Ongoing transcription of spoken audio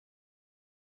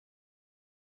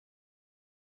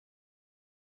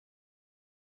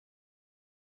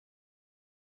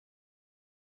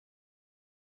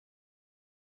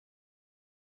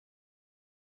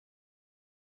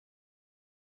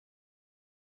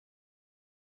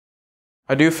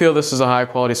I do feel this is a high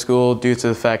quality school due to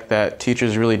the fact that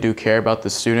teachers really do care about the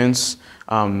students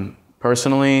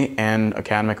personally and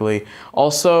academically.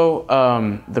 Also,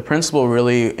 the principal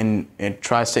really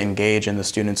tries to engage in the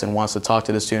students and wants to talk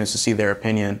to the students to see their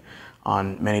opinion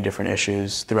on many different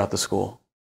issues throughout the school.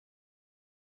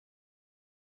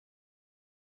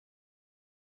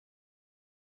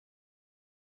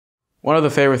 One of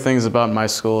the favorite things about my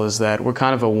school is that we're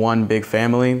kind of a one big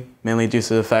family, mainly due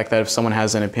to the fact that if someone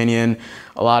has an opinion,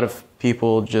 a lot of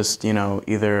people just,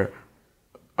 either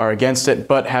are against it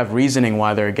but have reasoning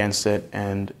why they're against it,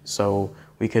 and so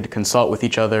we could consult with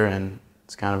each other, and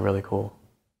it's kind of really cool.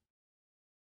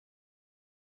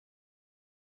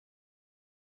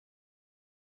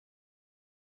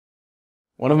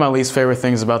 One of my least favorite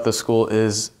things about the school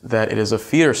is that it is a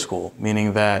feeder school,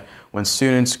 meaning that when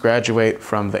students graduate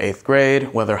from the 8th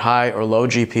grade, whether high or low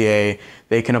GPA,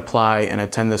 they can apply and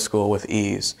attend the school with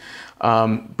ease.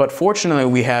 But fortunately,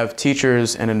 we have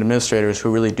teachers and administrators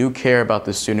who really do care about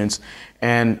the students,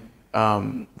 and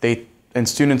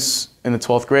students in the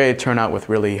 12th grade turn out with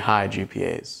really high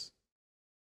GPAs.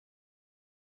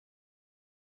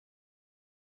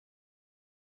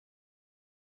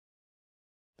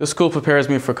 The school prepares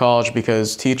me for college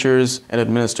because teachers and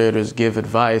administrators give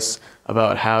advice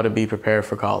about how to be prepared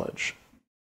for college.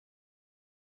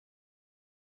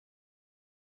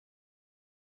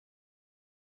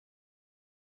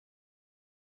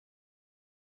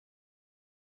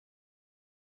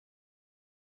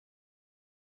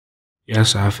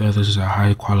 Yes, I feel this is a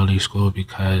high quality school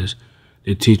because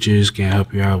the teachers can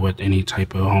help you out with any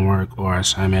type of homework or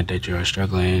assignment that you're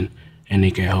struggling, and they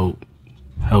can help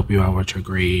you out with your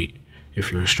grade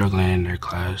if you're struggling in their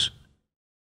class.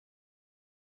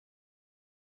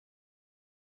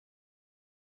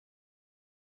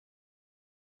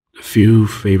 A few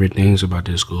favorite things about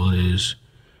this school is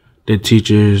the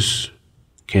teachers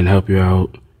can help you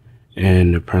out,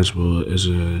 and the principal is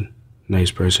a nice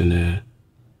person to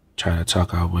try to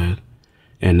talk out with,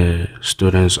 and the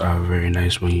students are very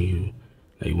nice when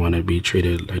you want to be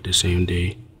treated like the same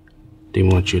day they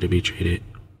want you to be treated.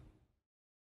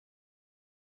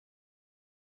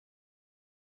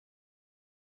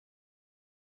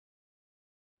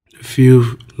 A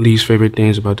few least favorite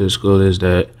things about this school is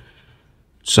that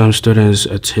some students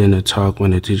tend to talk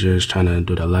when the teacher is trying to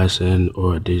do the lesson,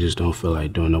 or they just don't feel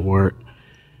like doing the work.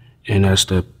 And that's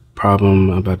the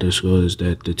problem about this school, is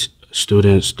that the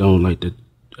students don't like to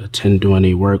attend do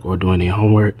any work or do any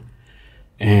homework,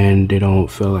 and they don't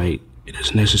feel like it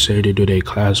is necessary to do their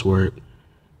classwork.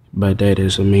 But that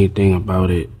is the main thing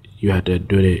about it. You have to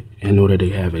do it in order to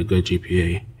have a good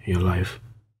GPA in your life.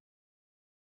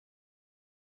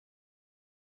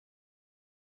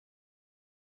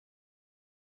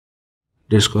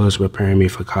 This school is preparing me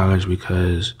for college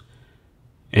because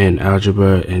in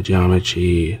algebra and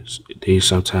geometry, they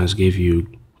sometimes give you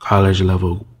college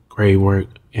level grade work,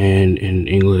 and in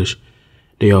English,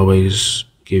 they always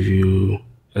give you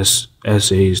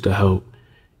essays to help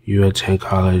you attend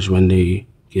college when they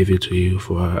give it to you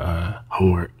for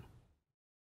homework.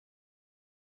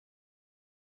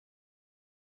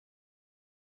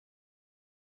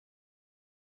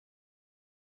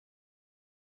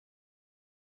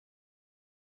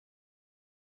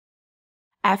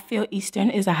 I feel Eastern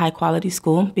is a high quality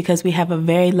school because we have a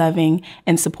very loving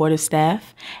and supportive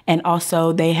staff, and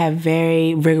also they have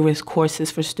very rigorous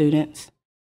courses for students.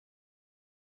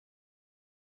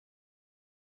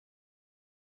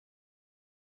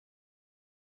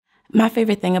 My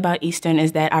favorite thing about Eastern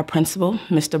is that our principal,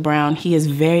 Mr. Brown, he is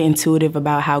very intuitive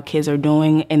about how kids are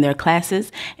doing in their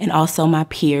classes, and also my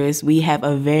peers. We have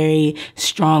a very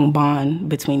strong bond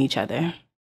between each other.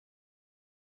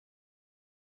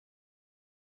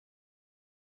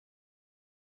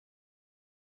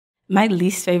 My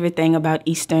least favorite thing about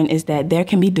Eastern is that there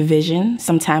can be division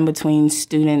sometime between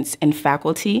students and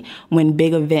faculty when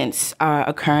big events are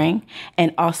occurring,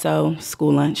 and also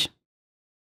school lunch.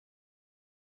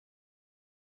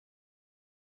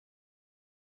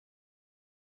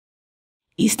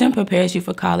 Eastern prepares you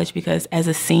for college because as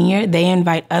a senior, they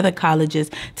invite other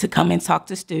colleges to come and talk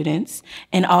to students,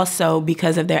 and also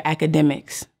because of their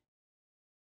academics.